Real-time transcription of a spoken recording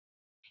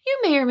You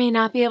may or may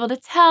not be able to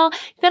tell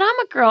that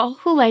I'm a girl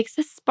who likes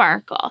to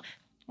sparkle.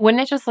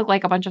 Wouldn't it just look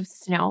like a bunch of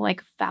snow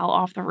fell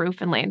off the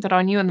roof and landed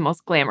on you in the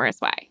most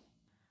glamorous way?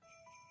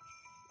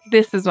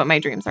 This is what my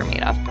dreams are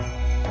made of.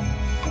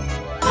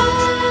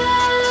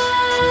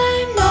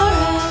 I'm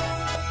Nora,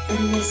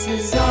 and this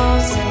is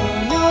also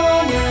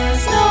known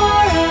as Nora.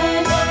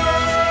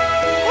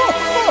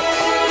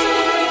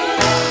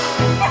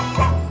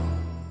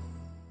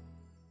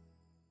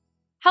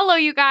 Hello,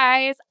 you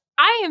guys.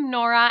 I am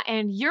Nora,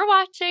 and you're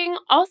watching,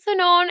 also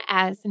known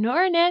as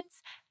Nora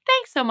Knits.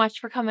 Thanks so much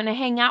for coming to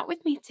hang out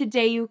with me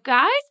today, you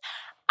guys.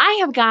 I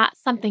have got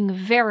something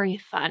very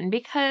fun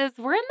because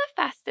we're in the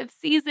festive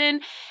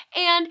season,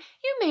 and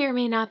you may or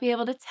may not be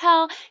able to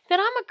tell that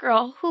I'm a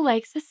girl who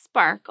likes to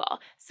sparkle.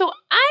 So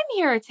I'm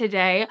here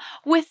today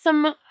with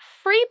some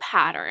free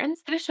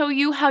patterns to show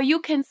you how you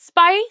can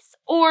spice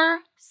or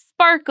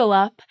sparkle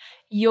up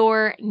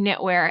your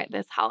knitwear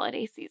this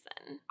holiday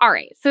season. All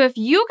right, so if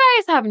you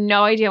guys have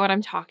no idea what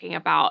I'm talking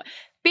about,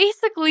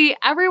 basically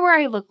everywhere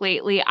I look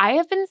lately, I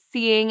have been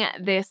seeing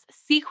this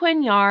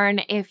sequin yarn.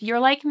 If you're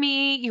like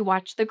me, you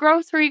watch the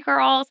Grocery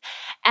Girls,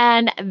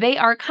 and they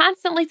are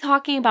constantly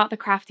talking about the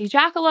Crafty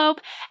Jackalope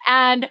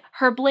and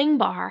her bling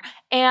bar.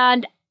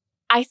 And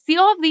I see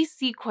all of these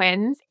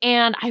sequins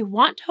and I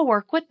want to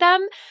work with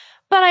them.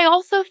 But I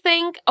also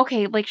think,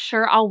 okay,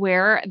 sure, I'll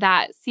wear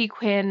that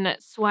sequin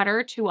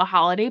sweater to a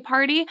holiday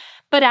party.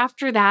 But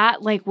after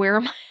that,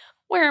 where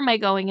am I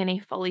going in a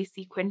fully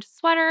sequined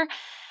sweater?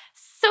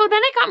 So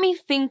then it got me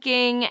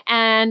thinking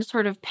and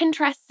sort of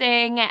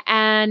Pinteresting,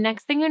 and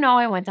next thing you know,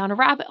 I went down a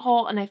rabbit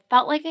hole and I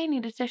felt like I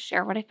needed to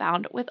share what I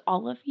found with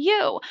all of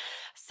you.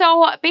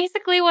 So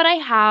basically what I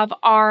have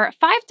are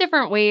 5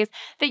 different ways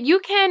that you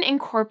can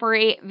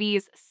incorporate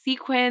these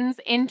sequins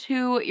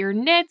into your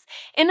knits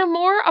in a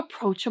more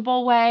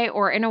approachable way,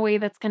 or in a way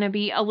that's going to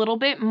be a little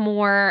bit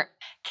more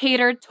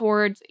catered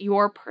towards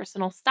your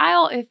personal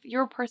style. If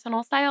your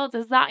personal style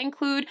does not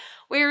include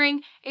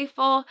wearing a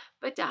full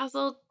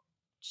bedazzled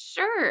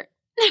shirt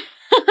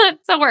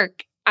to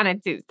work on a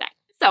Tuesday.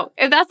 So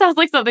if that sounds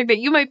like something that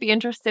you might be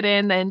interested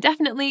in, then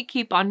definitely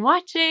keep on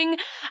watching.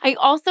 I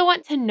also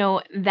want to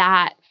note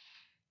that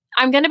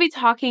I'm going to be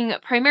talking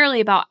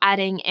primarily about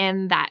adding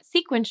in that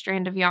sequin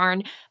strand of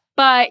yarn,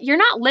 but you're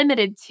not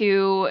limited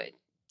to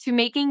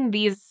making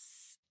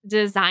these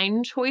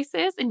design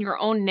choices in your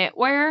own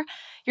knitwear.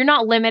 You're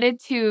not limited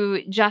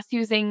to just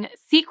using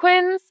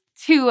sequins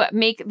to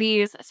make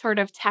these sort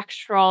of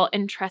textural,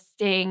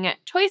 interesting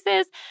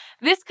choices.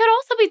 This could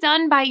also be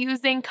done by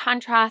using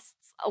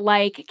contrasts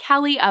like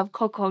Kelly of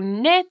Coco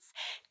Knits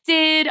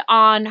did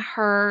on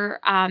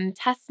her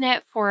test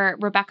knit for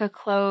Rebecca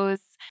Clow's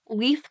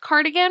Leaf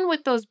cardigan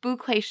with those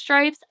boucle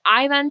stripes.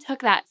 I then took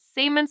that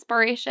same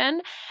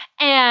inspiration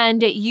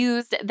and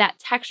used that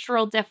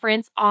textural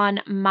difference on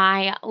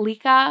my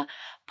Lika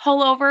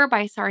pullover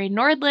by Sari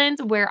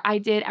Nordland, where I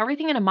did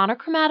everything in a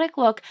monochromatic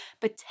look,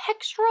 but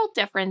textural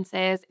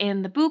differences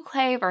in the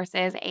boucle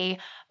versus a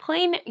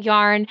plain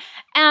yarn.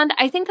 And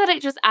I think that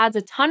it just adds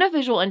a ton of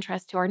visual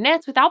interest to our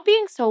knits without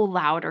being so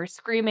loud or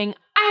screaming,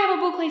 I have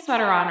a boucle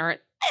sweater on, or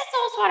this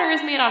whole sweater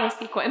is made out of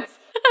sequins.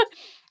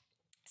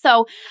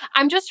 So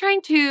I'm just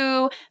trying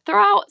to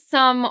throw out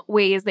some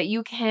ways that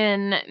you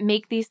can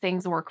make these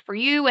things work for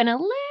you in a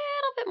little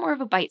bit more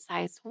of a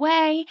bite-sized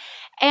way.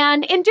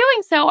 And in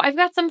doing so, I've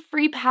got some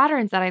free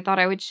patterns that I thought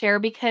I would share,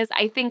 because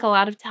I think a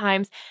lot of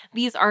times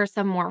these are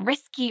some more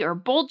risky or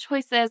bold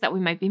choices that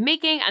we might be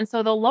making. And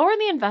so the lower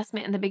the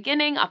investment in the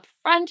beginning up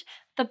front,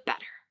 the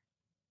better.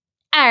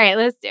 All right,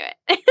 let's do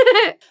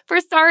it.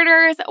 For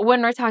starters,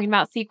 when we're talking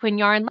about sequin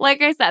yarn,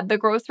 like I said, the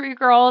Grocery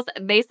Girls,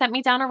 they sent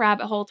me down a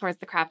rabbit hole towards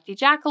the Crafty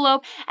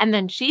Jackalope, and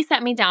then she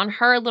sent me down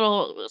her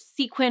little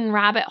sequin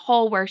rabbit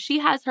hole where she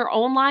has her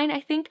own line,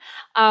 I think,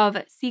 of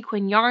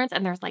sequin yarns,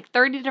 and there's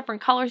 30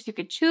 different colors you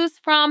could choose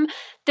from.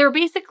 They're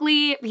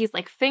basically these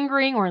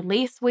fingering or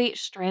lace weight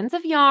strands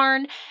of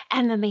yarn,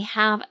 and then they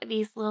have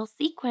these little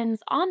sequins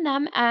on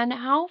them, and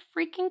how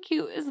freaking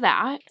cute is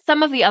that?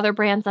 Some of the other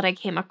brands that I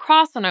came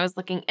across when I was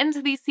looking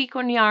into these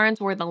sequin yarns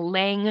were the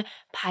Lang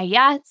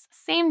Paillettes,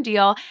 same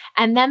deal.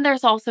 And then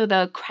there's also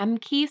the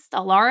Kremke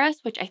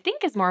Stellaris, which I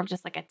think is more of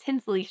just a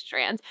tinsely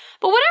strand.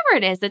 But whatever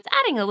it is, it's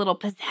adding a little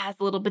pizzazz,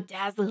 a little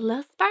bedazzle, a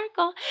little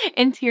sparkle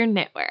into your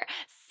knitwear.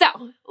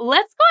 So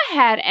let's go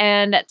ahead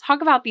and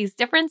talk about these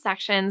different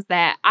sections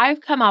that I've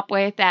come up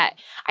with that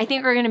I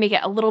think are going to make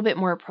it a little bit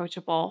more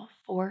approachable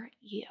for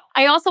you.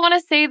 I also want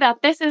to say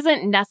that this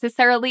isn't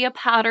necessarily a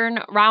pattern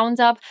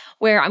roundup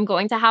where I'm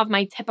going to have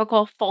my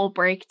typical full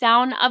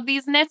breakdown of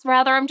these knits.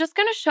 Rather, I'm just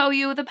going to show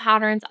you the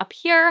patterns up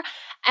here,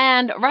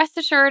 and rest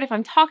assured, if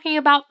I'm talking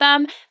about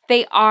them,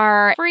 they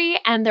are free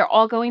and they're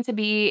all going to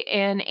be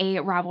in a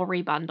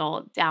Ravelry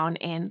bundle down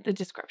in the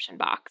description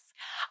box.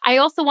 I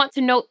also want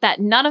to note that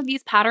none of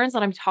these patterns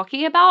that I'm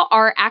talking about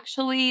are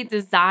actually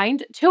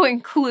designed to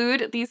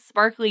include these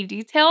sparkly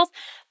details.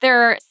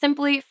 They're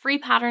simply free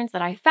patterns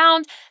that I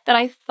found that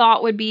I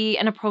thought would be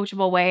an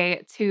approachable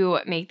way to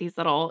make these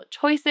little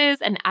choices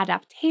and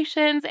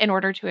adaptations in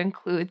order to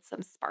include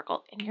some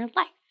sparkle in your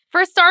life.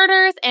 For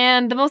starters,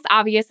 and the most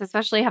obvious,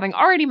 especially having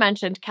already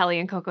mentioned Kelly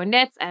and Coco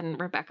Knits and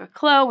Rebecca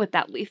Clow with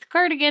that Leith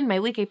cardigan, my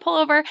Like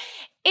pullover,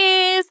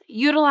 is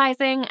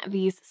utilizing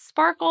these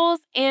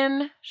sparkles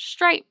in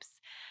stripes.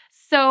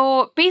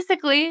 So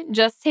basically,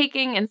 just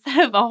taking,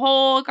 instead of a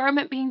whole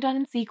garment being done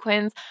in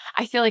sequins,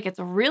 I feel like it's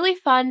really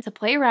fun to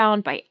play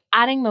around by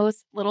adding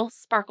those little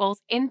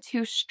sparkles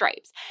into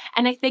stripes.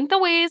 And I think the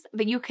ways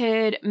that you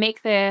could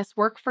make this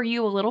work for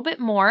you a little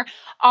bit more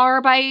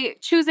are by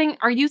choosing,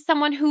 are you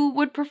someone who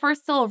would prefer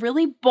still a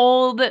really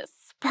bold,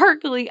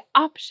 sparkly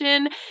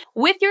option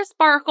with your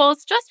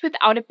sparkles, just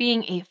without it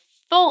being a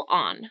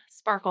full-on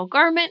sparkle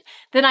garment?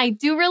 Then I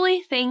do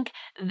really think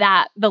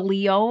that the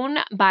Leon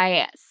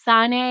by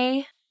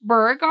Sane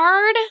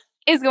Beauregard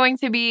is going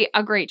to be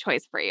a great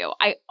choice for you.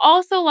 I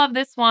also love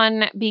this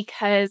one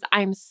because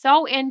I'm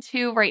so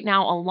into right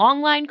now a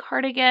long line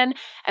cardigan,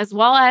 as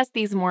well as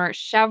these more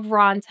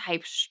chevron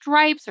type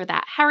stripes or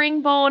that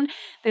herringbone,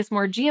 this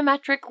more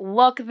geometric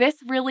look. This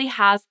really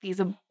has these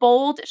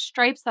bold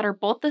stripes that are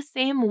both the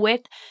same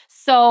width.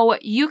 So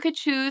you could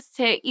choose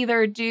to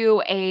either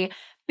do a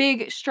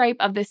big stripe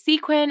of the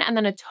sequin and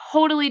then a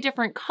totally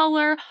different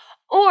color,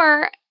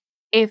 or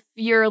if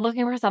you're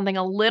looking for something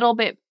a little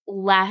bit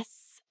less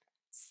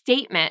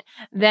statement,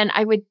 then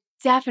I would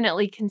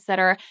definitely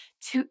consider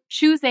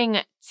choosing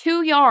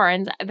two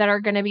yarns that are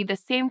going to be the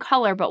same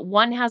color, but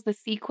one has the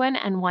sequin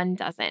and one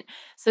doesn't.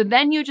 So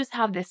then you just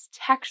have this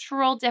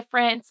textural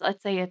difference.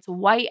 Let's say it's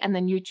white and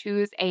then you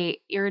choose a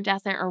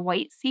iridescent or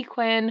white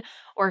sequin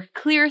or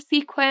clear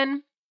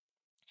sequin.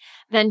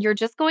 Then you're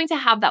just going to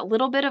have that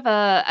little bit of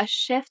a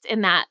shift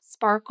in that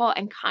sparkle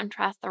and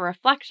contrast the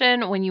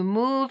reflection. When you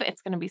move,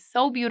 it's going to be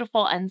so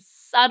beautiful and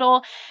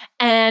subtle,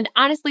 and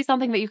honestly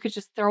something that you could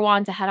just throw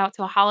on to head out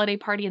to a holiday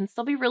party and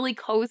still be really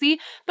cozy,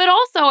 but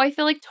also I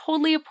feel like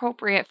totally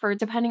appropriate for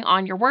depending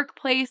on your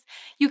workplace.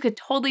 You could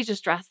totally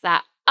just dress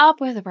that up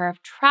with a pair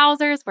of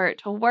trousers, wear it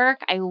to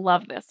work. I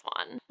love this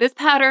one. This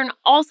pattern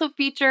also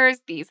features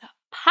these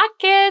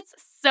pockets,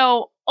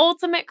 so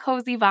ultimate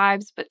cozy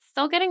vibes, but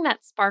still getting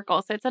that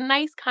sparkle. So it's a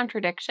nice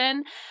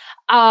contradiction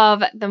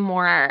of the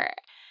more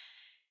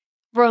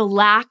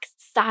relaxed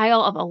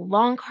style of a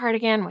long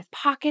cardigan with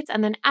pockets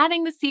and then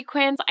adding the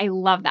sequins. I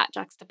love that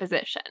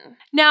juxtaposition.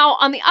 Now,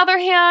 on the other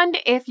hand,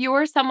 if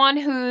you're someone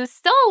who's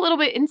still a little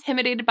bit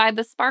intimidated by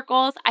the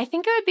sparkles, I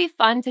think it would be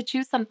fun to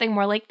choose something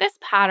more like this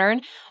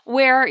pattern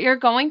where you're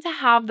going to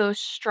have those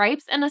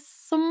stripes in a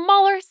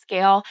smaller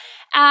scale,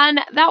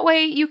 and that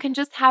way you can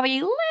just have a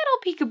little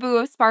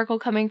peekaboo of sparkle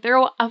coming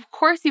through. Of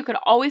course, you could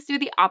always do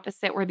the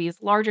opposite where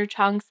these larger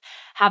chunks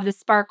have the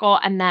sparkle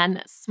and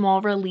then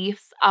small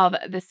reliefs of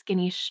the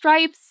skinny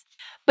stripes.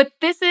 But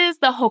this is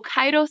the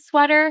Hokkaido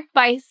sweater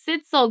by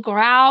Sidsel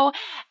Grau,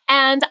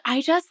 and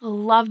I just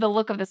love the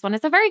look of this one.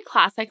 It's a very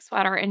classic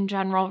sweater in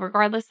general,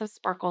 regardless of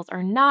sparkles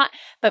or not,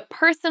 but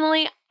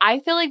personally, I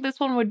feel like this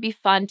one would be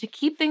fun to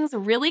keep things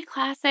really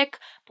classic,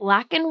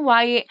 black and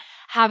white,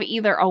 have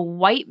either a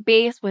white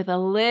base with a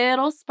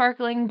little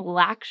sparkling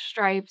black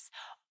stripes,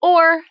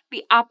 or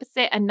the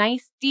opposite, a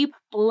nice deep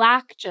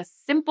black,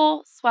 just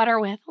simple sweater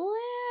with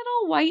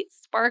little white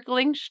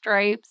sparkling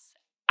stripes.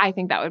 I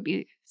think that would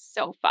be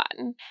so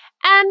fun.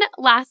 And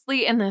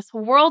lastly, in this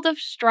world of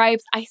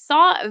stripes, I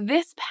saw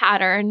this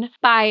pattern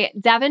by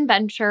Devin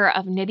Venture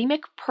of Nitty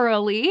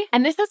McPurley,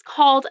 and this is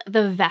called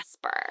the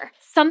Vesper.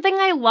 Something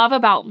I love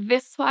about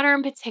this sweater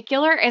in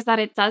particular is that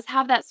it does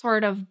have that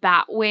sort of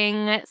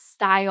batwing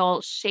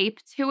style shape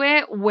to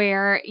it,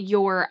 where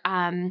your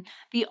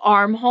the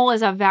armhole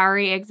is a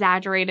very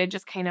exaggerated,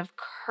 just kind of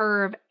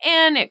curve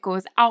in. It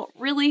goes out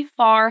really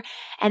far,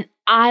 and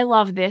I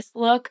love this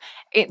look.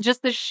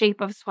 Just the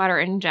shape of sweater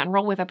in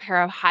general with a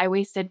pair of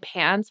high-waisted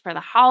pants for the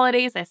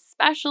holidays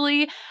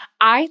especially.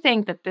 I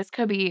think that this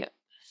could be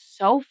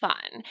so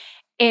fun.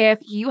 If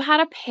you had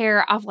a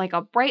pair of like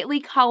a brightly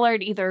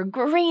colored either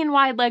green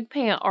wide leg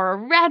pant or a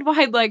red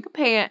wide leg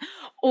pant,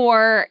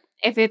 or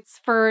if it's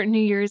for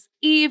New Year's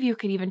Eve, you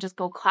could even just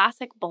go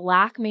classic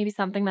black, maybe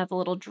something that's a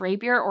little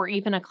drapier, or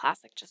even a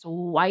classic just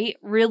white,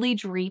 really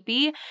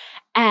drapey,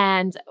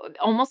 and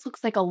almost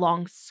looks like a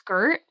long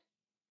skirt.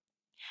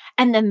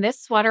 And then this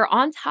sweater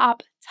on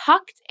top,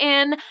 tucked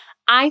in.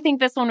 I think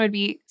this one would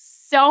be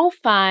so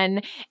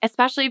fun,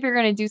 especially if you're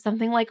going to do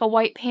something like a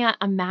white pant.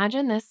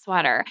 Imagine this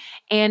sweater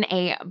in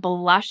a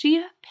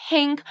blushy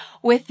pink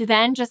with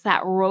then just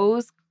that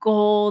rose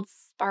gold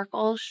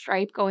sparkle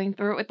stripe going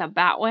through it with a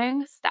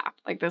batwing. Stop.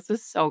 Like, this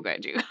is so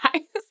good, you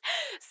guys.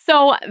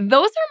 So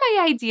those are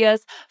my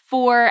ideas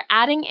for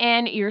adding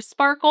in your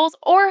sparkles,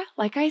 or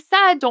like I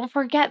said, don't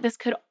forget, this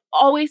could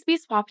always be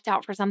swapped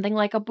out for something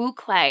like a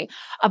boucle,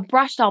 a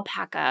brushed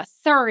alpaca,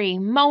 surrey,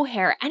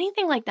 mohair,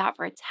 anything like that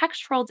for a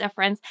textural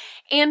difference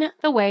in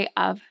the way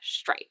of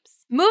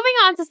stripes. Moving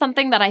on to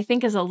something that I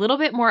think is a little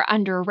bit more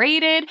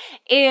underrated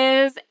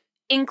is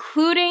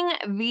including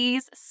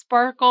these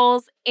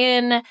sparkles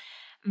in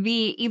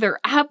the either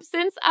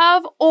absence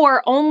of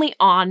or only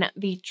on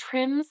the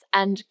trims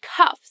and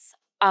cuffs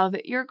of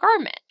your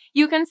garment.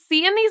 You can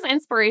see in these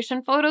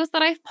inspiration photos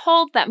that I've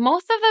pulled that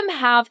most of them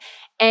have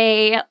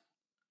a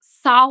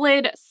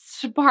solid,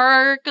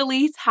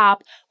 sparkly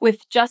top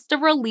with just a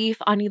relief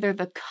on either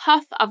the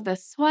cuff of the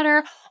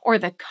sweater or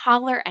the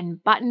collar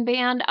and button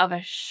band of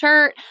a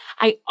shirt.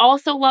 I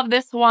also love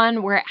this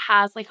one where it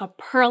has like a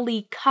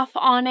pearly cuff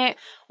on it,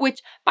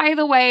 which, by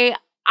the way,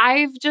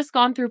 I've just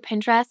gone through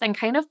Pinterest and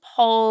kind of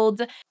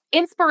pulled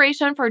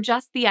inspiration for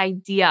just the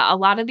idea. A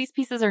lot of these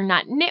pieces are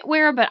not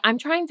knitwear, but I'm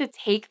trying to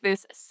take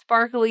this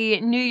sparkly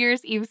New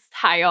Year's Eve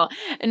style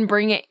and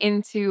bring it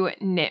into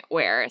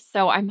knitwear.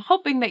 So I'm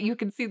hoping that you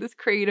can see this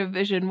creative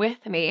vision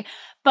with me.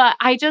 But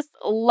I just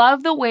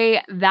love the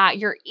way that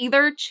you're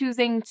either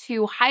choosing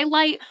to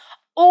highlight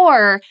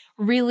or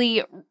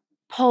really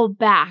pull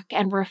back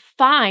and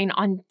refine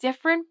on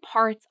different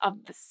parts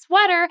of the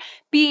sweater,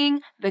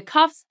 being the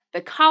cuffs,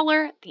 the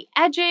collar, the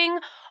edging,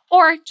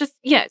 or just,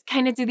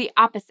 kind of do the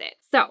opposite.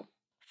 So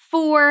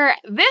for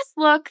this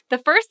look, the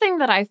first thing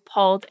that I've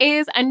pulled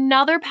is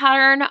another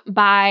pattern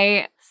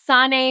by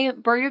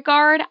Sane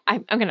Beauregard.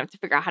 I'm going to have to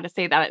figure out how to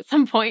say that at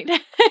some point.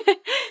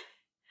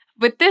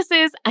 But this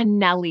is a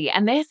Nelly,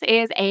 and this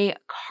is a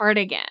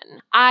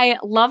cardigan. I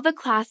love the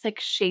classic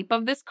shape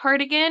of this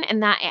cardigan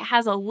and that it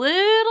has a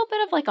little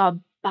bit of like a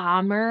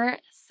bomber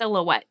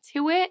silhouette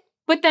to it.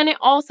 But then it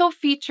also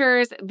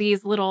features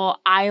these little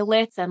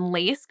eyelets and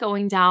lace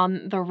going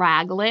down the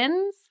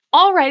raglans.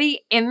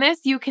 Already in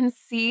this, you can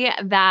see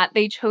that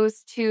they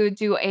chose to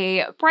do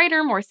a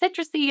brighter, more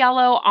citrusy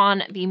yellow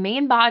on the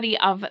main body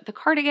of the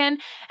cardigan,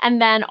 and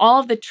then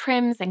all of the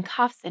trims and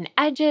cuffs and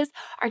edges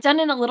are done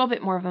in a little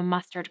bit more of a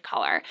mustard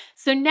color.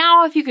 So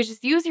now if you could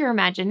just use your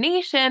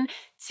imagination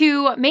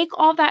to make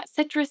all that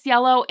citrus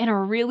yellow in a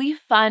really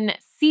fun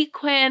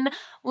sequin.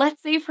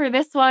 Let's say for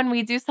this one,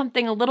 we do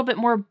something a little bit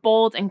more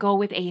bold and go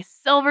with a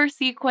silver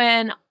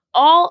sequin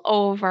all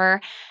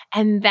over,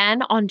 and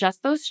then on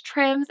just those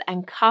trims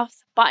and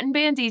cuffs, button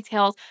band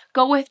details,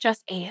 go with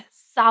just a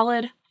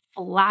solid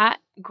flat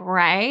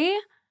gray.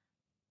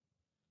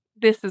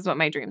 This is what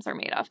my dreams are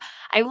made of.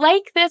 I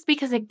like this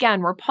because,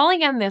 again, we're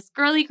pulling in this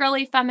girly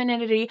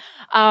femininity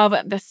of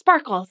the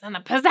sparkles and the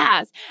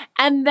pizzazz,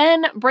 and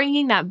then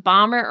bringing that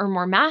bomber or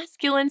more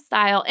masculine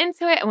style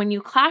into it. And when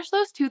you clash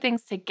those two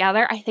things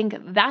together, I think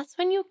that's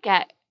when you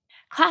get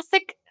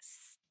classic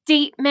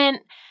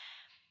statement,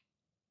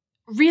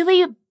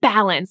 really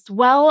balanced,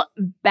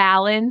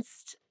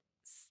 well-balanced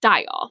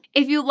style.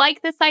 If you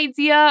like this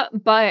idea,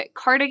 but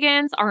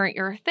cardigans aren't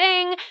your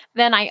thing,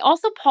 then I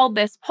also pulled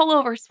this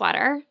pullover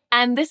sweater.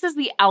 And this is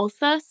the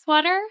Elsa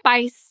sweater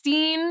by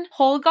Steen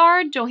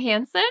Holgaard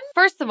Johansson.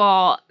 First of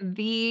all,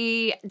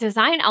 the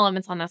design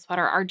elements on this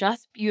sweater are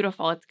just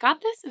beautiful. It's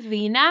got this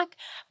V-neck,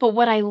 but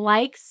what I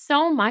like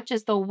so much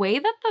is the way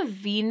that the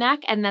V-neck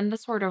and then the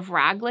sort of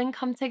raglan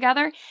come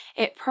together.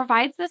 It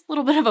provides this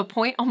little bit of a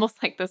point,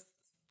 almost like this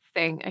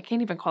thing. I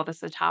can't even call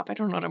this a top. I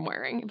don't know what I'm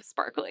wearing. It was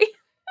sparkly.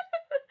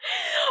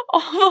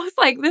 Almost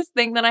like this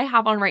thing that I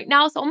have on right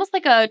now. So almost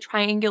like a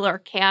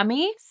triangular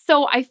cami.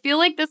 So I feel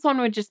like this one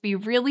would just be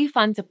really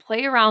fun to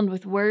play around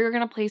with where you're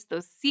going to place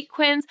those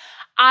sequins.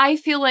 I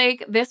feel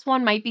like this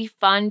one might be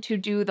fun to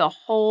do the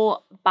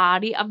whole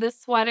body of the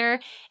sweater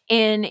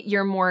in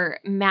your more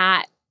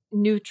matte,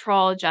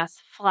 neutral,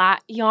 just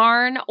flat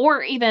yarn,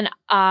 or even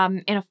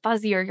in a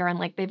fuzzier yarn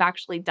like they've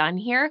actually done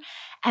here.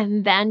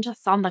 And then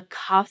just on the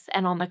cuffs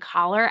and on the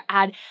collar,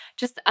 add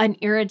just an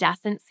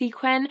iridescent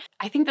sequin.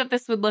 I think that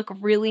this would look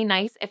really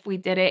nice if we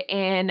did it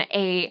in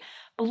a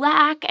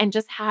black and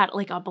just had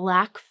like a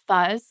black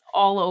fuzz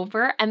all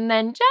over. And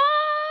then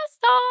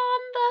just on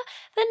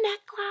the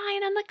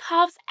neckline and the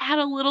cuffs, add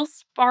a little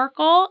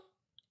sparkle.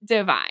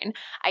 Divine.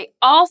 I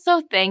also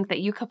think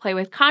that you could play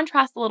with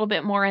contrast a little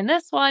bit more in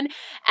this one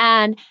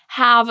and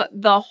have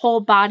the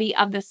whole body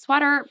of the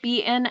sweater be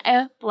in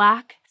a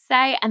black,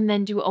 say, and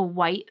then do a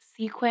white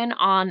sequin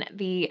on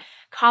the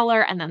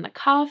collar and then the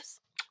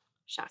cuffs.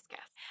 Chef's kiss.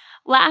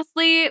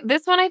 Lastly,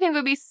 this one I think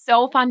would be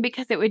so fun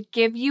because it would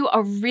give you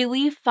a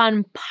really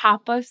fun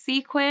pop of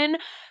sequin,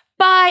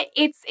 but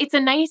it's a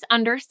nice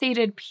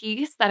understated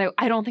piece that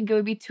I don't think it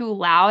would be too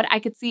loud. I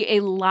could see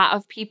a lot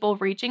of people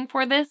reaching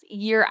for this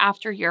year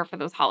after year for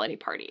those holiday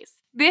parties.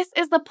 This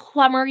is the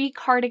Plummery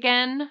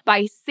cardigan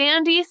by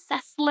Sandy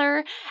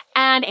Sessler,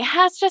 and it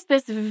has just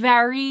this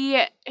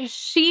very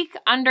chic,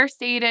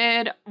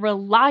 understated,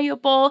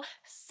 reliable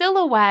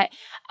silhouette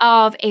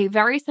of a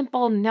very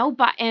simple no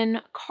button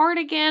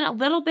cardigan, a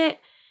little bit.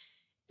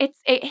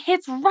 It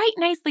hits right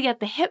nicely at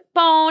the hip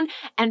bone.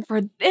 And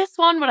for this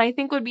one, what I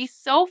think would be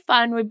so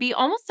fun would be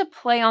almost a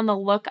play on the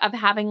look of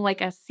having like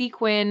a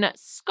sequin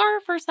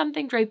scarf or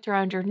something draped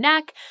around your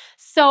neck.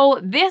 So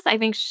this I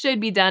think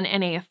should be done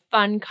in a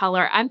fun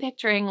color. I'm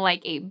picturing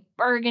like a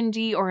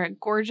burgundy or a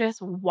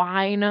gorgeous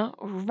wine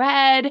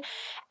red,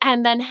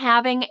 and then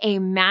having a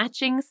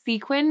matching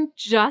sequin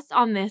just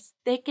on this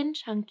thick and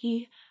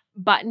chunky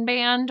button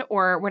band,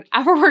 or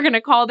whatever we're going to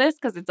call this,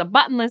 because it's a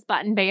buttonless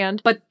button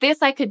band. But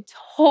this I could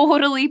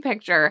totally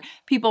picture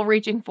people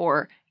reaching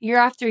for year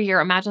after year.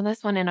 Imagine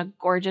this one in a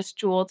gorgeous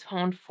jewel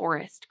toned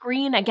forest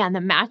green. Again, the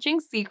matching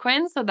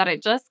sequins so that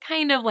it just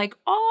kind of like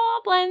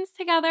all blends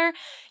together.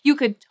 You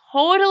could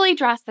totally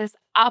dress this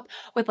up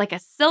with like a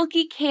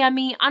silky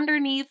cami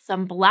underneath,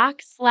 some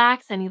black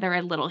slacks, and either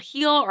a little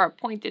heel or a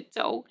pointed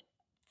toe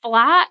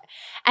flat,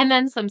 and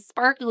then some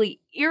sparkly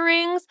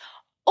earrings.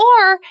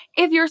 Or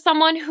if you're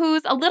someone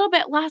who's a little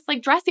bit less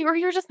like dressy, or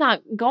you're just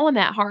not going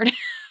that hard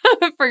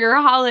for your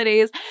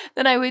holidays,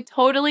 then I would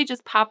totally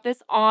just pop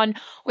this on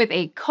with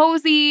a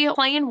cozy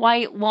plain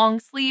white long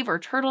sleeve or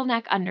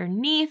turtleneck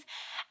underneath,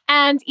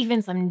 and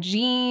even some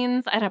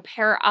jeans and a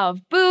pair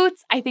of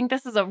boots. I think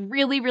this is a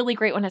really, really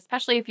great one,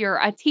 especially if you're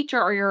a teacher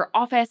or your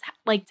office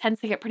like tends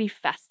to get pretty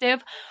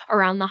festive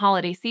around the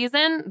holiday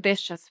season.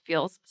 This just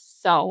feels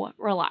so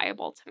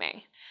reliable to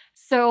me.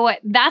 So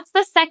that's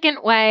the second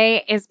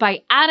way, is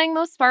by adding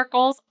those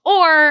sparkles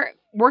or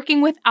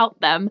working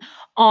without them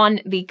on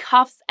the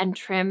cuffs and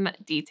trim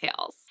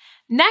details.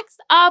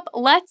 Next up,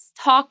 let's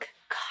talk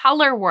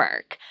color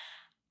work.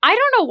 I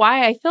don't know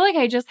why, I feel like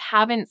I just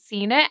haven't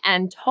seen it,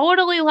 and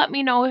totally let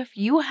me know if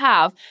you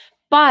have.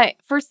 But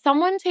for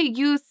someone to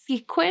use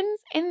sequins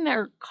in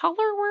their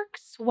color work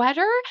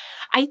sweater,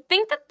 I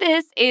think that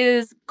this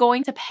is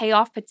going to pay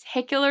off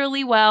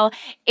particularly well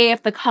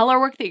if the color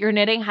work that you're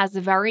knitting has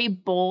very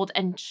bold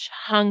and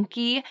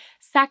chunky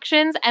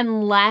sections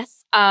and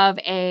less of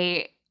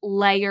a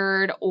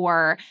layered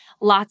or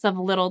lots of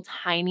little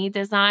tiny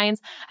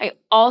designs. I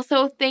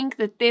also think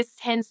that this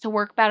tends to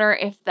work better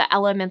if the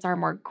elements are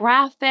more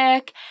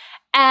graphic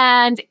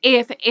and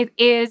if it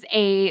is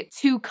a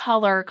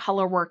two-color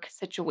color work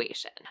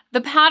situation. The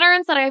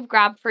patterns that I've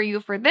grabbed for you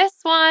for this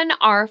one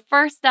are,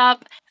 first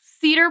up,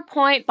 Cedar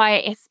Point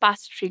by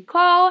Espace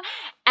Tricot.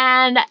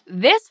 And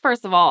this,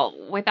 first of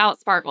all,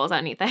 without sparkles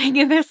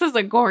anything, this is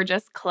a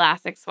gorgeous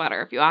classic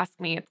sweater. If you ask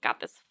me, it's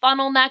got this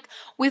funnel neck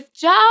with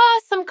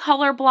just some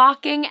color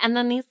blocking and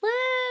then these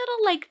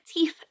little like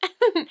teeth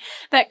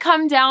that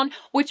come down,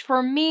 which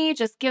for me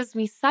just gives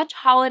me such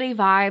holiday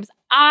vibes.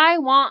 I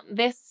want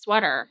this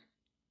sweater.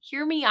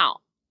 Hear me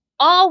out.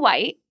 All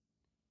white.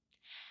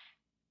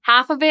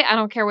 Half of it, I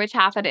don't care which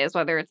half it is,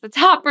 whether it's the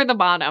top or the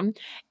bottom,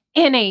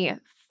 in a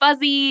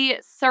fuzzy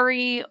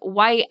Surrey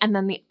white, and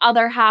then the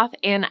other half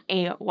in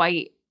a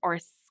white or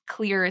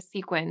clear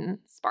sequin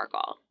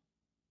sparkle.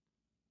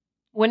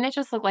 Wouldn't it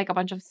just look like a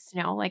bunch of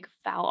snow like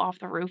fell off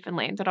the roof and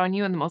landed on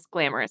you in the most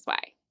glamorous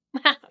way?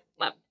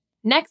 Love.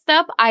 Next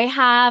up, I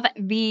have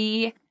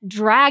the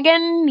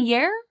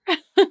Dragonnier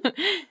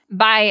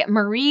by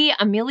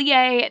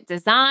Marie-Amélie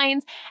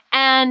Designs.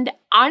 And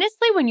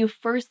honestly, when you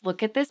first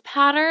look at this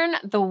pattern,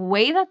 the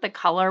way that the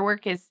color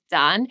work is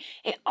done,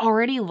 it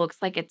already looks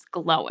like it's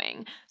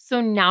glowing.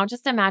 So now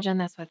just imagine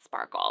this with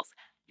sparkles.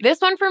 This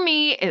one for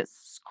me is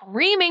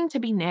screaming to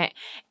be knit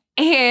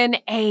in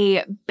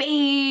a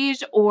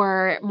beige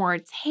or more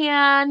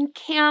tan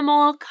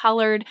camel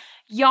colored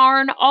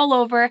yarn all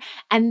over,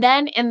 and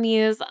then in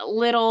these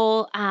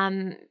little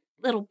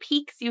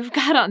peaks you've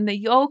got on the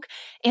yoke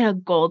in a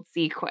gold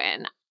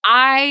sequin.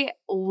 I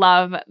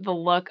love the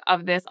look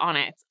of this on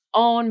its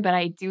own, but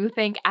I do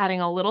think adding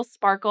a little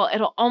sparkle,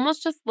 it'll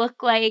almost just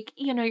look like,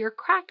 you know, you're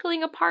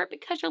crackling apart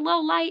because your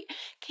little light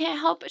can't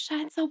help but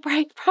shine so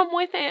bright from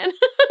within.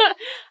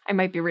 I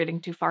might be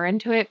reading too far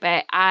into it,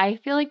 but I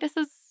feel like this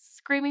is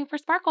screaming for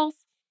sparkles.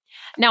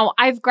 Now,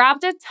 I've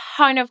grabbed a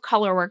ton of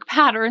color work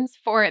patterns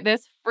for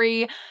this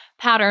free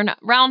pattern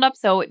roundup,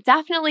 so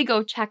definitely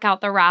go check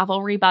out the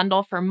Ravelry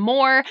bundle for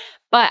more,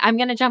 but I'm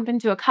going to jump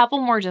into a couple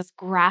more just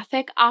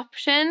graphic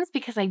options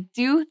because I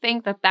do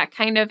think that that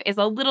kind of is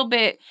a little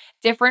bit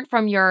different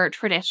from your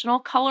traditional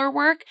color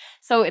work.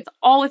 So it's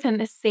all within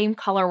the same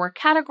color work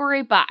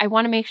category, but I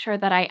want to make sure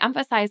that I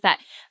emphasize that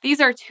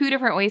these are two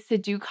different ways to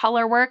do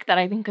color work that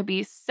I think could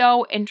be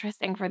so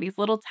interesting for these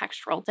little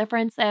textural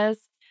differences.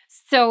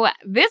 So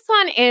this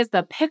one is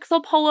the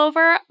Pixel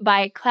Pullover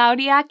by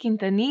Claudia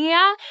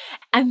Quintanilla.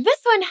 And this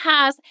one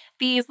has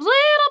these little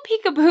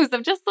peekaboos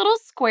of just little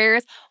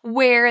squares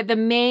where the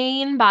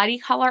main body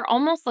color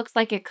almost looks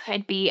like it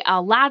could be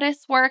a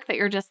lattice work that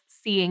you're just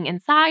seeing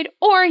inside,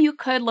 or you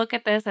could look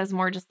at this as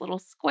more just little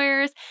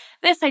squares.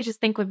 This I just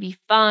think would be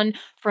fun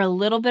for a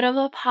little bit of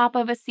a pop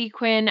of a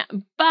sequin,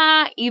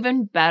 but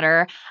even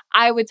better,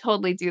 I would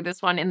totally do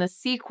this one in the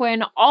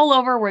sequin all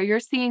over where you're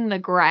seeing the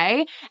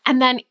gray,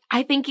 and then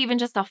I think even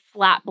just a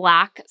flat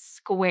black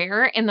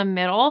square in the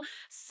middle.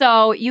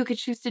 So you could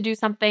choose to do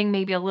something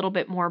maybe a little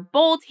bit more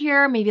bold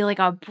here, maybe like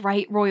a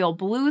bright royal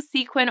blue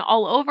sequin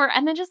all over,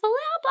 and then just a little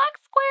black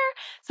square.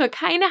 So it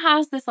kind of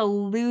has this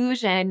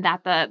illusion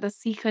that the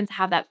sequins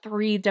have that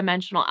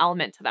three-dimensional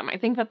element to them. I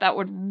think that that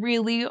would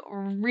really,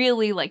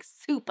 really like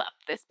soup up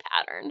this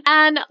pattern.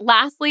 And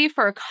lastly,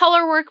 for a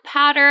color work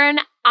pattern,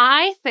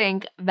 I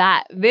think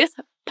that this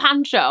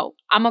poncho,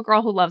 I'm a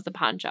girl who loves a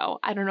poncho.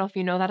 I don't know if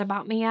you know that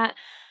about me yet,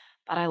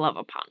 but I love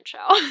a poncho.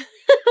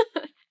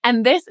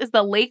 And this is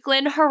the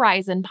Lakeland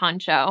Horizon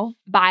Poncho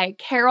by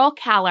Carol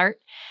Callert.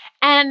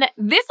 And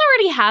this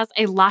already has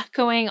a lot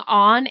going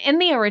on in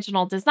the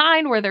original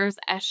design where there's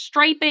a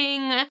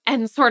striping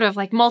and sort of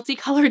like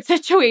multicolored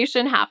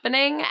situation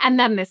happening. And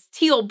then this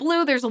teal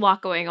blue, there's a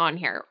lot going on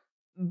here.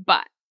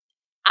 But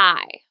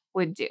I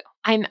would do.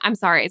 I'm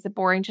sorry, is it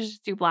boring to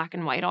just do black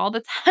and white all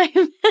the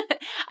time?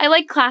 I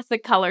like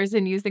classic colors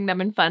and using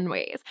them in fun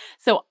ways.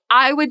 So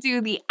I would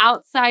do the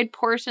outside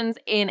portions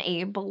in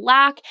a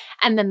black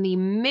and then the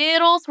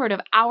middle sort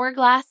of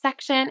hourglass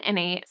section in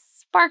a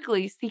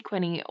sparkly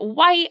sequiny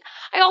white.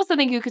 I also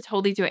think you could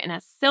totally do it in a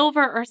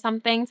silver or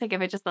something to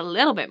give it just a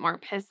little bit more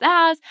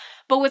pizzazz.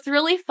 But what's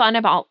really fun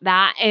about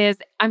that is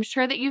I'm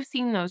sure that you've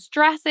seen those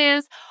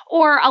dresses,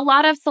 or a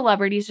lot of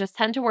celebrities just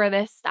tend to wear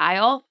this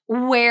style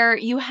where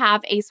you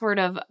have a sort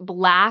of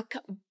black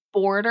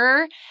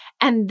border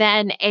and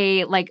then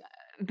a like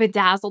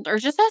bedazzled or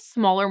just a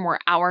smaller, more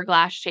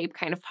hourglass shape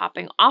kind of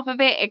popping off of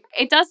it.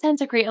 It does tend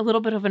to create a little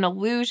bit of an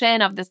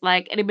illusion of this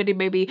like itty bitty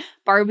baby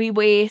Barbie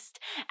waist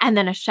and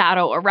then a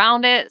shadow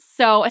around it.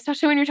 So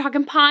especially when you're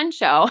talking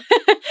poncho,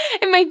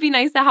 it might be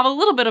nice to have a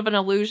little bit of an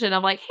illusion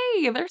of like,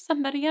 hey, there's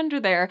somebody under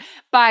there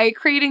by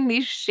creating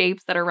these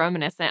shapes that are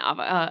reminiscent of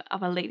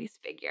a lady's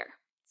figure.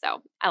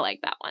 So I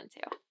like that one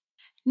too.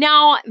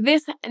 Now,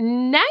 this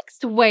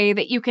next way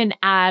that you can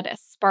add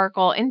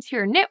sparkle into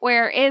your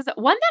knitwear is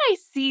one that I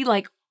see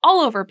like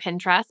all over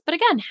Pinterest, but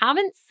again,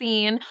 haven't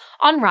seen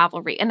on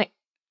Ravelry. And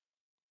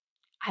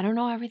I don't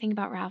know everything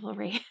about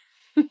Ravelry.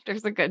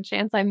 There's a good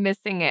chance I'm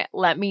missing it.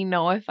 Let me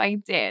know if I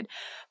did.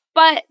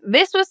 But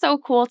this was so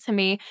cool to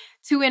me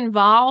to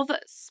involve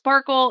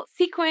sparkle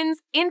sequins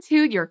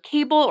into your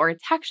cable or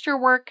texture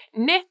work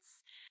knits.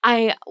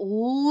 I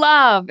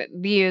love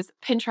these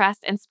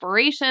Pinterest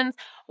inspirations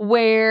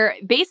where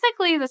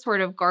basically the sort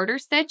of garter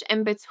stitch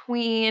in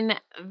between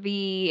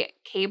the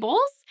cables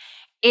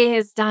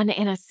is done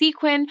in a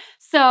sequin.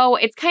 So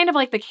it's kind of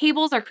like the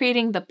cables are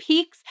creating the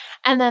peaks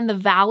and then the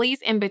valleys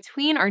in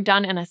between are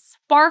done in a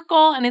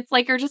sparkle. And it's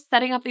like you're just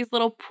setting up these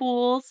little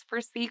pools for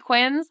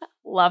sequins.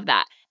 Love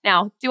that.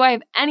 Now, do I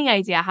have any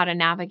idea how to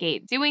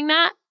navigate doing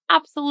that?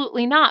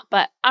 Absolutely not,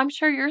 but I'm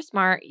sure you're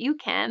smart. You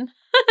can.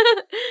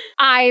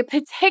 I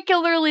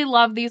particularly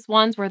love these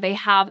ones where they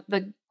have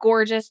the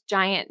gorgeous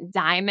giant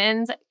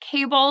diamond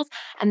cables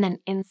and then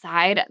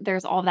inside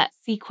there's all that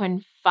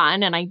sequin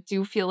fun, and I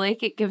do feel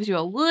like it gives you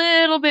a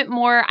little bit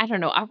more, I don't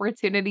know,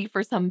 opportunity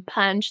for some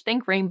punch.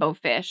 Think rainbow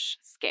fish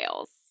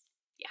scales.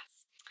 Yes.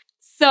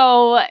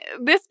 So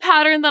this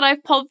pattern that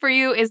I've pulled for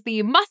you is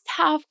the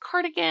must-have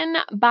cardigan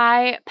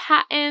by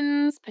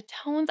Patons.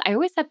 I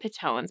always said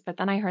Patones, but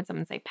then I heard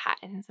someone say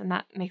Patons and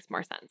that makes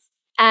more sense.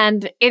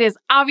 And it is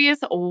obvious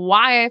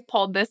why I've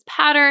pulled this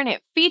pattern.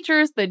 It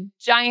features the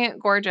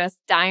giant, gorgeous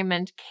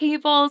diamond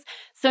cables.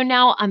 So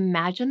now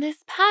imagine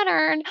this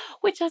pattern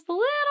with just a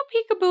little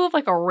peekaboo of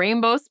like a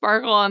rainbow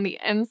sparkle on the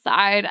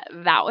inside.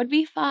 That would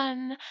be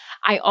fun.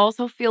 I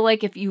also feel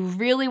like if you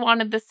really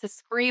wanted this to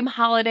scream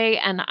holiday,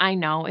 and I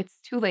know it's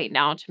too late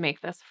now to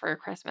make this for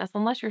Christmas,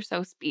 unless you're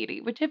so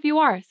speedy, which if you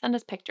are, send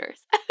us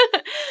pictures.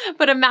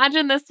 But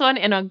imagine this one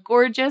in a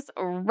gorgeous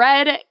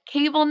red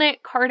cable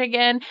knit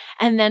cardigan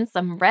and then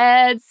some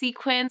red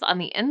sequins on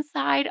the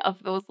inside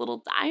of those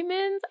little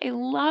diamonds. I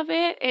love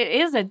it. It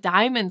is a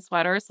diamond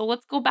sweater, so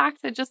let's go back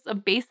to just a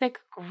basic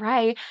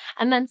gray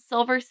and then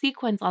silver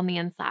sequins on the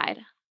inside.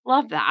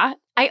 Love that.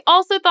 I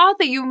also thought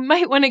that you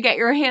might want to get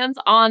your hands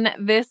on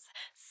this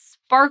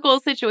sparkle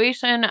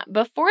situation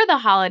before the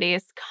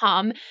holidays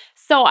come.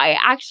 So I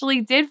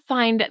actually did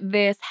find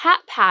this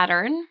hat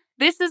pattern.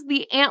 This is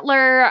the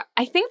antler.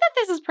 I think that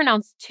this is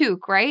pronounced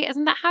toque, right?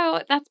 Isn't that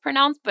how that's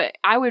pronounced? But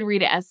I would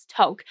read it as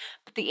toque.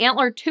 But the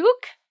antler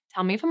toque,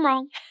 tell me if I'm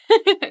wrong,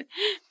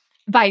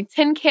 by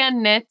Tin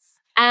Can Knits.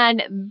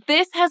 And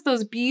this has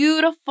those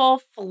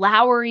beautiful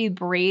flowery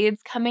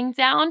braids coming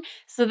down.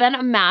 So then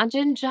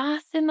imagine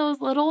just in those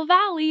little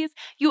valleys,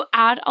 you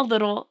add a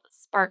little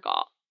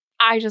sparkle.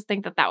 I just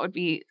think that that would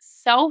be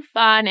so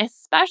fun,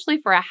 especially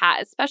for a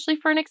hat, especially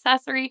for an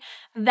accessory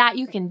that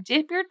you can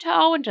dip your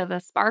toe into the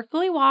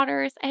sparkly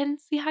waters and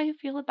see how you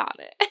feel about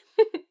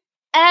it.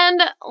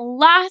 And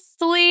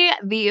lastly,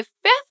 the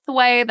fifth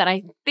way that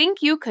I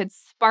think you could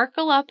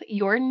sparkle up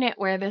your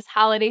knitwear this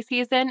holiday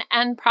season,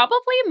 and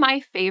probably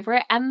my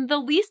favorite and the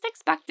least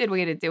expected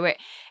way to do it,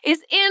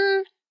 is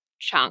in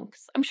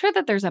chunks. I'm sure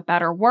that there's a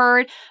better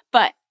word,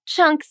 but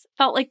chunks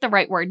felt like the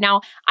right word.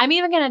 Now, I'm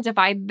even going to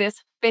divide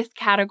this fifth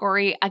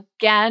category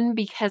again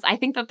because I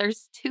think that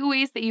there's two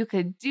ways that you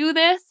could do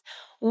this.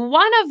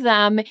 One of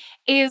them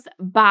is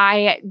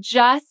by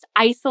just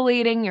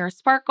isolating your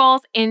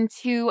sparkles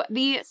into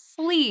the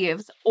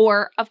sleeves,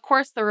 or of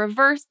course the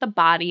reverse, the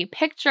body.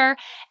 Picture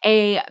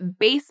a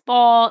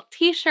baseball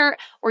t-shirt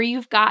where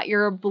you've got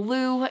your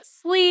blue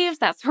sleeves,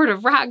 that sort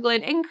of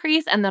raglan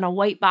increase, and then a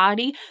white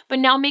body, but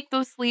now make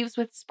those sleeves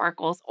with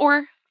sparkles,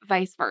 or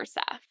vice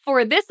versa.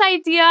 For this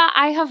idea,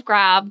 I have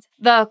grabbed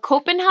the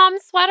Copenhagen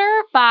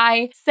sweater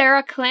by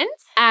Sarah Clint.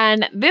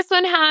 And this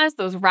one has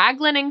those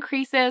raglan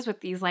increases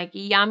with these like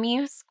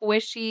yummy,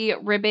 squishy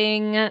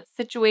ribbing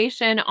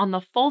situation on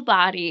the full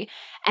body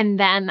and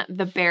then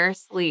the bare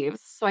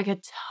sleeves. So I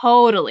could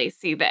totally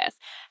see this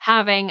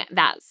having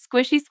that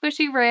squishy,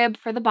 squishy rib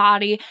for the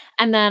body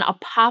and then a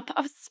pop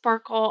of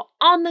sparkle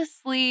on the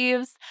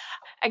sleeves.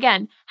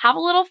 Again, have a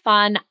little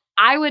fun.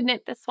 I would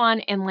knit this one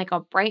in like a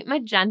bright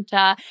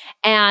magenta,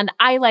 and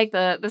I like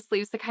the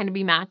sleeves to kind of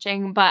be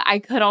matching, but I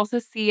could also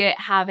see it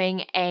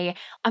having a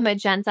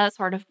magenta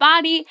sort of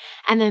body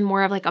and then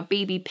more of like a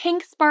baby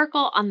pink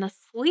sparkle on the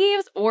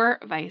sleeves or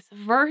vice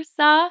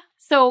versa.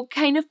 So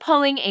kind of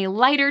pulling a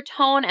lighter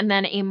tone and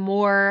then a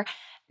more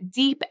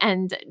deep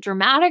and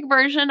dramatic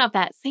version of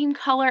that same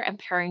color and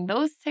pairing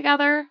those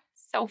together.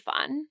 So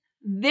fun.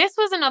 This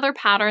was another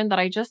pattern that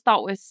I just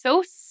thought was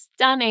so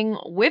stunning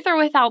with or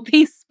without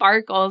these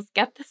sparkles.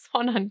 Get this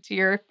one onto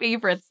your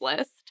favorites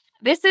list.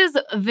 This is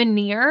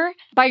Veneer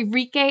by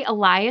Rike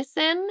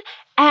Eliason,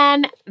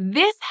 and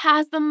this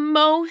has the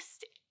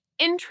most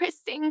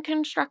interesting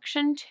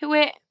construction to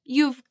it.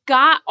 You've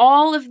got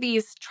all of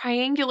these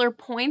triangular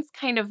points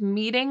kind of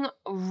meeting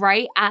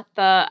right at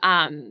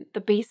the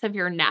base of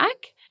your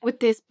neck with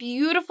this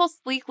beautiful,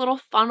 sleek little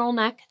funnel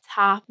neck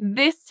top.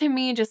 This to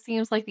me just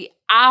seems like the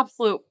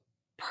absolute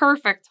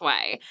perfect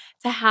way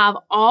to have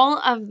all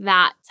of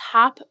that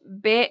top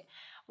bit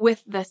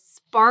with the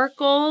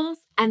sparkles,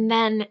 and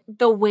then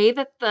the way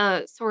that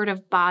the sort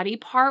of body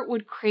part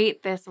would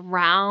create this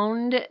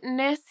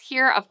roundness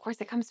here. Of course,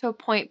 it comes to a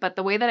point, but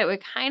the way that it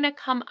would kind of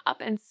come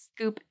up and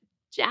scoop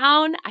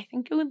down, I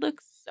think it would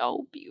look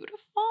so beautiful.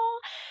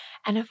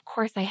 And of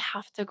course, I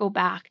have to go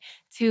back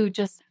to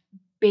just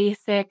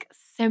basic,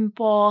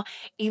 simple,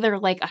 either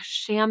like a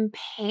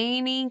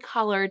champagne-y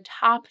colored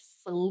top,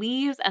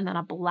 sleeves, and then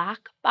a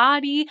black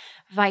body,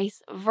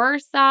 vice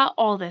versa,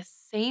 all the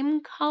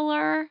same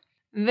color.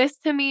 This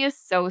to me is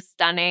so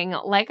stunning.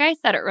 Like I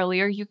said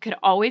earlier, you could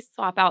always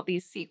swap out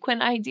these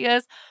sequin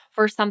ideas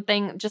for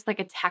something just like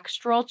a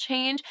textural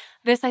change.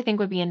 This I think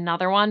would be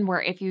another one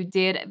where if you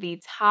did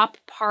the top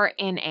part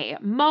in a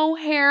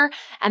mohair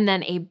and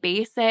then a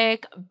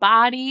basic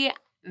body,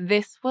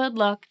 this would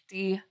look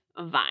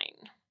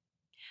divine.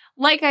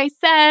 Like I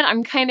said,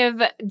 I'm kind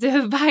of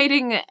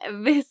dividing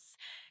this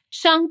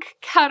chunk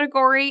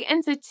category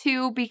into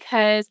two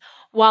because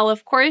while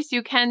of course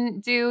you can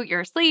do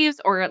your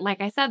sleeves or like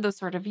I said, those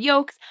sort of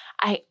yokes,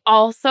 I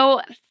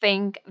also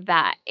think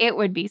that it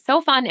would be so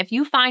fun if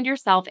you find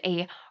yourself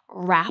a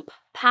wrap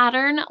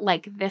pattern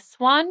like this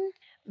one.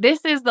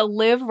 This is the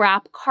Live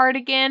Wrap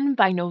Cardigan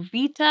by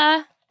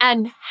Novita,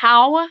 and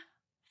how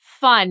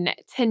fun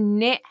to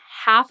knit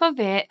half of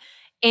it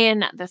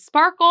in the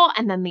sparkle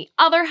and then the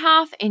other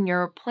half in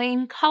your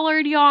plain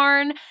colored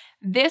yarn.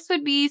 This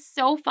would be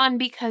so fun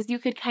because you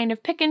could kind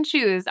of pick and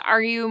choose.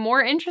 Are you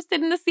more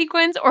interested in the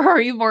sequins or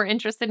are you more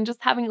interested in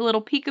just having a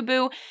little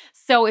peekaboo?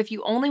 So if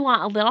you only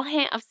want a little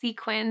hint of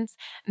sequins,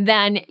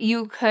 then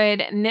you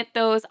could knit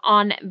those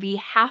on the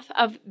half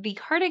of the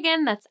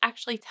cardigan that's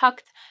actually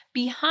tucked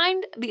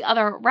behind the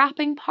other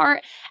wrapping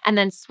part and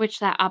then switch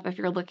that up if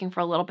you're looking for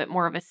a little bit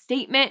more of a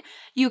statement.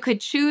 You could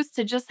choose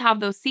to just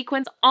have those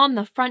sequins on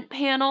the front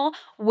panel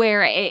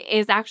where it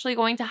is actually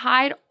going to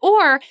hide,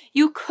 or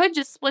you could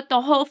just split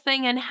the whole thing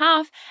in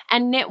half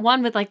and knit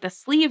one with like the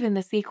sleeve and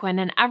the sequin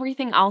and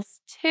everything else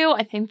too.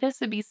 I think this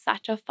would be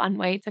such a fun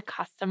way to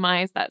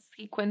customize that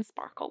sequin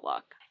sparkle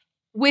look.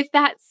 With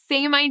that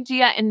same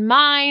idea in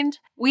mind,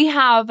 we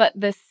have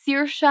the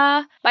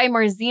Sirsha by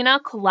Marzina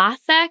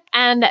Kulasek,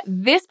 and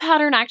this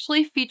pattern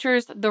actually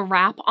features the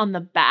wrap on the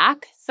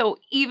back, so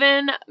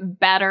even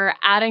better,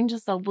 adding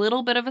just a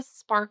little bit of a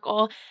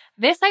sparkle.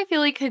 This I feel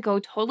like could go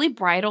totally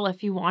bridal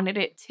if you wanted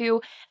it to.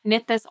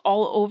 Knit this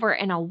all over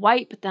in a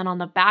white, but then on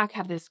the back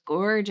have this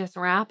gorgeous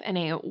wrap in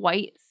a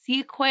white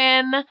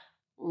sequin.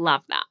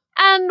 Love that.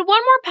 And one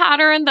more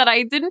pattern that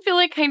I didn't feel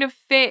like kind of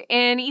fit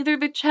in either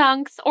the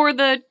chunks or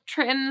the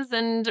trims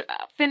and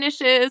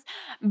finishes,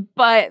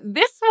 but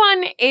this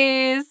one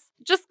is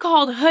just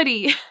called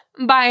Hoodie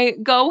by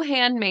Go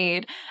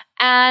Handmade.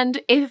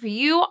 And if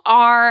you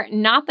are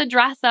not the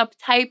dress up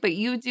type, but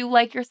you do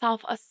like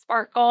yourself a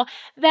sparkle,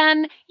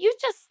 then you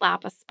just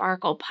slap a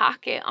sparkle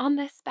pocket on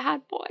this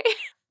bad boy,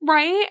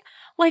 right?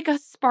 Like a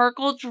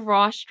sparkle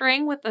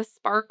drawstring with a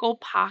sparkle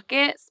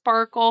pocket,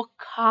 sparkle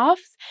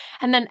cuffs,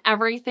 and then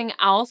everything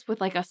else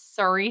with like a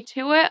Surrey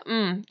to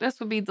it. This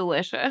would be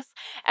delicious.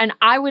 And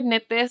I would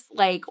knit this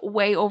like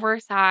way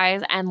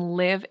oversized and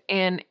live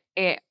in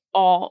it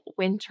all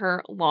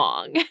winter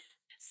long.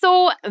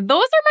 So those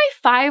are my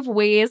 5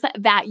 ways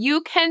that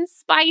you can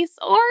spice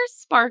or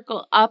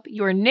sparkle up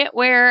your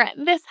knitwear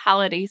this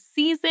holiday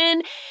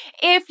season.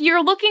 If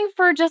you're looking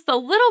for just a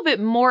little bit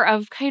more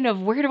of kind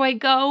of where do I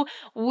go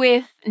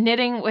with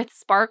knitting with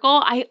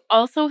sparkle, I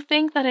also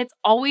think that it's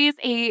always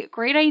a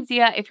great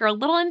idea if you're a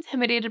little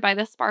intimidated by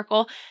the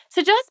sparkle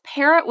to just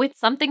pair it with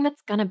something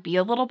that's going to be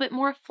a little bit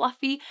more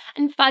fluffy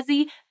and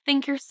fuzzy.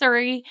 Think your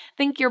Surrey,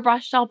 think your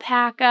brushed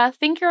alpaca,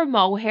 think your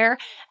mohair.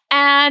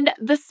 And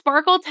the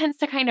sparkle tends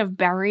to kind of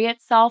bury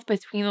itself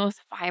between those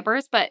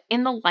fibers, but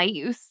in the light,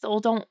 you still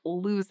don't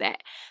lose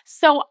it.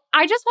 So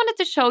I just wanted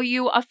to show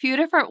you a few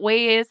different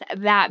ways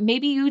that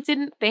maybe you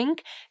didn't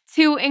think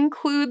to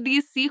include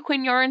these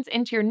sequin yarns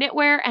into your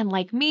knitwear. And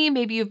like me,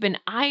 maybe you've been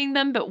eyeing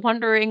them, but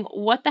wondering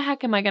what the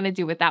heck am I going to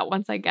do with that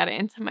once I get it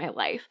into my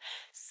life?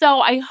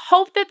 So I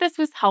hope that this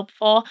was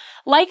helpful.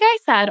 Like I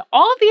said,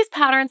 all of these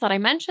patterns that I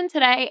mentioned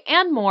today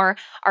and more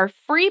are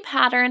free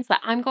patterns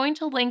that I'm going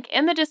to link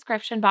in the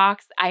description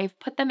box. I've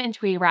put them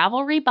into a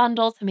Ravelry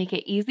bundle to make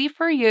it easy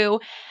for you.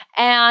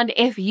 And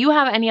if you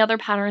have any other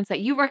patterns that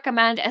you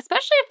recommend,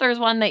 especially if there's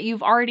one that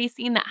you've already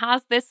seen that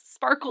has this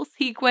sparkle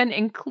sequin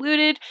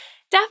included,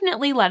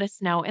 definitely let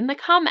us know in the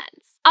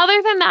comments.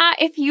 Other than that,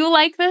 if you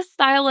like this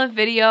style of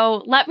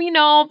video, let me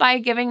know by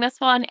giving this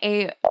one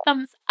a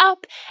thumbs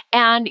up,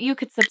 and you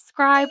could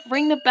subscribe,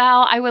 ring the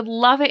bell. I would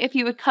love it if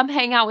you would come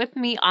hang out with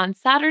me on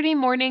Saturday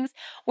mornings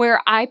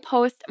where I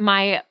post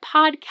my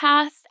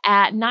podcast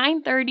at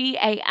 9:30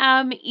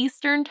 a.m.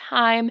 Eastern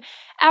Time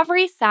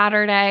every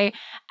Saturday.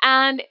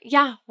 And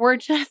yeah, we're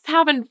just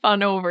having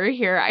fun over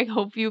here. I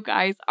hope you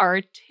guys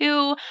are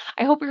too.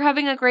 I hope you're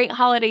having a great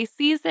holiday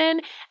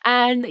season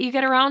and you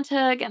get around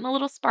to getting a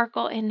little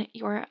sparkle in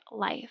your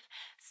life.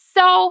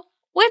 So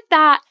with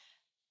that,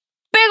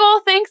 big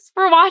ol' thanks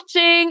for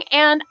watching,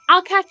 and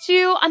I'll catch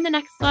you on the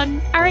next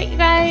one. All right, you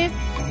guys,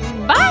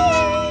 bye!